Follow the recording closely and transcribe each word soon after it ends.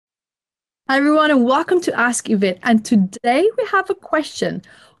Hi, everyone, and welcome to Ask Yvette. And today we have a question.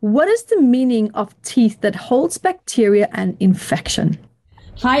 What is the meaning of teeth that holds bacteria and infection?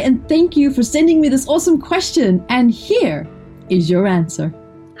 Hi, and thank you for sending me this awesome question. And here is your answer.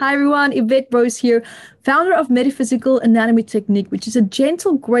 Hi, everyone. Yvette Rose here, founder of Metaphysical Anatomy Technique, which is a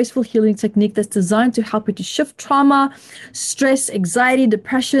gentle, graceful healing technique that's designed to help you to shift trauma, stress, anxiety,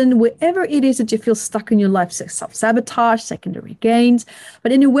 depression, wherever it is that you feel stuck in your life, self-sabotage, secondary gains,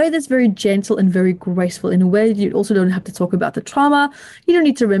 but in a way that's very gentle and very graceful, in a way that you also don't have to talk about the trauma, you don't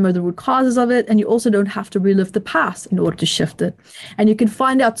need to remember the root causes of it, and you also don't have to relive the past in order to shift it. And you can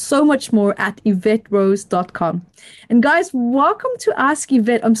find out so much more at YvetteRose.com. And guys, welcome to Ask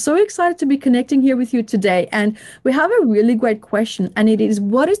Yvette. I'm so excited to be connecting here with you today. And we have a really great question. And it is,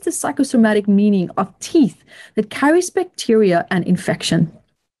 what is the psychosomatic meaning of teeth that carries bacteria and infection?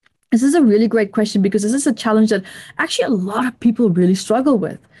 This is a really great question because this is a challenge that actually a lot of people really struggle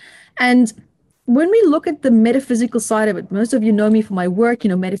with. And when we look at the metaphysical side of it, most of you know me for my work,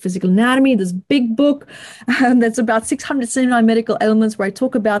 Metaphysical Anatomy, this big book that's about 679 medical elements where I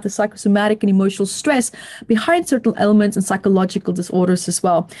talk about the psychosomatic and emotional stress behind certain elements and psychological disorders as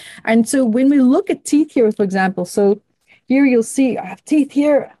well. And so when we look at teeth here, for example, so here you'll see I have teeth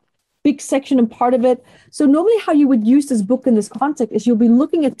here, big section and part of it. So normally how you would use this book in this context is you'll be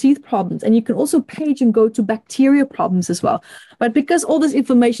looking at teeth problems, and you can also page and go to bacteria problems as well. But because all this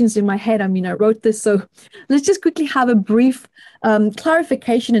information is in my head, I wrote this. So let's just quickly have a brief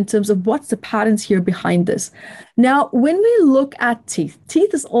clarification in terms of what's the patterns here behind this. Now, when we look at teeth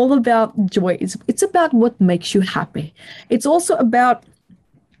is all about joy. It's about what makes you happy. It's also about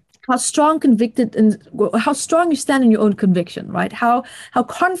how strong convicted and how strong you stand in your own conviction, right? How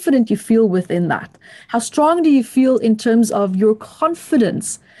confident you feel within that. How strong do you feel in terms of your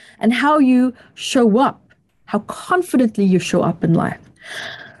confidence and how you show up, how confidently you show up in life.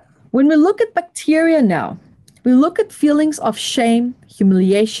 When we look at bacteria now, we look at feelings of shame,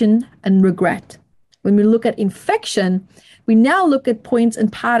 humiliation, and regret. When we look at infection, we now look at points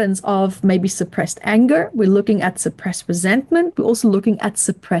and patterns of maybe suppressed anger. We're looking at suppressed resentment. We're also looking at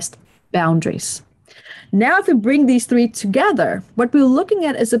suppressed boundaries. Now, if we bring these three together, what we're looking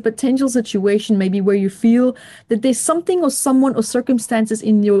at is a potential situation maybe where you feel that there's something or someone or circumstances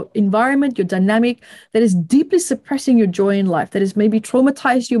in your environment, your dynamic, that is deeply suppressing your joy in life, that has maybe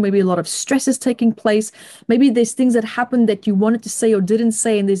traumatized you, maybe a lot of stress is taking place, maybe there's things that happened that you wanted to say or didn't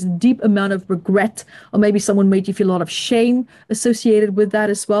say, and there's a deep amount of regret, or maybe someone made you feel a lot of shame associated with that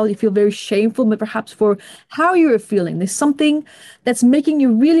as well. You feel very shameful, but perhaps for how you're feeling. There's something that's making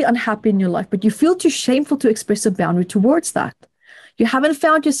you really unhappy in your life, but you feel too shameful to express a boundary towards that. You haven't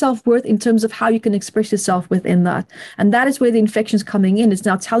found your self-worth in terms of how you can express yourself within that. And that is where the infection's coming in. It's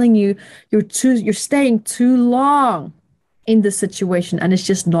now telling you you're staying too long in this situation, and it's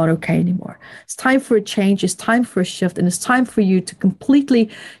just not okay anymore. It's time for a change. It's time for a shift, and it's time for you to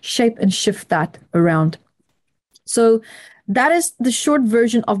completely shape and shift that around. So that is the short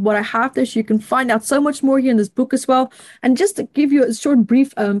version of what I have there. So you can find out so much more here in this book as well. And just to give you a short,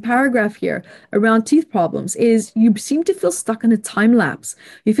 brief paragraph here around teeth problems is you seem to feel stuck in a time lapse.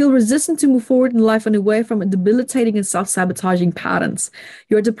 You feel resistant to move forward in life and away from debilitating and self-sabotaging patterns.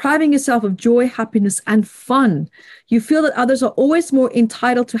 You're depriving yourself of joy, happiness, and fun. You feel that others are always more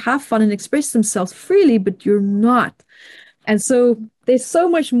entitled to have fun and express themselves freely, but you're not. And so there's so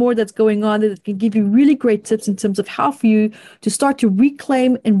much more that's going on that can give you really great tips in terms of how for you to start to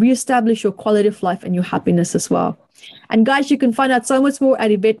reclaim and reestablish your quality of life and your happiness as well. And guys, you can find out so much more at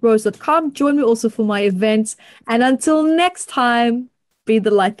YvetteRose.com. Join me also for my events. And until next time, be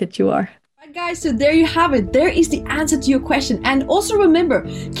the light that you are. Guys, so there you have it. There is the answer to your question. And also remember,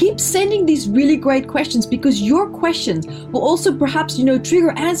 keep sending these really great questions, because your questions will also perhaps,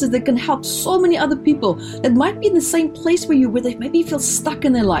 trigger answers that can help so many other people that might be in the same place where they maybe feel stuck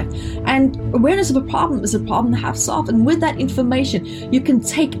in their life. And awareness of a problem is a problem to have solved. And with that information, you can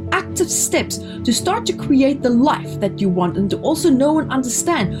take active steps to start to create the life that you want, and to also know and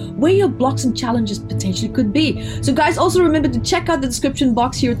understand where your blocks and challenges potentially could be. So guys, also remember to check out the description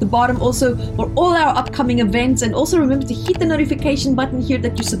box here at the bottom also for all our upcoming events, and also remember to hit the notification button here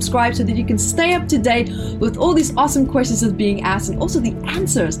that you subscribe so that you can stay up to date with all these awesome questions that are being asked, and also the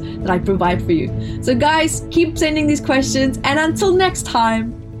answers that I provide for you. So guys, keep sending these questions, and until next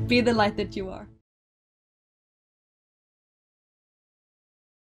time, be the light that you are.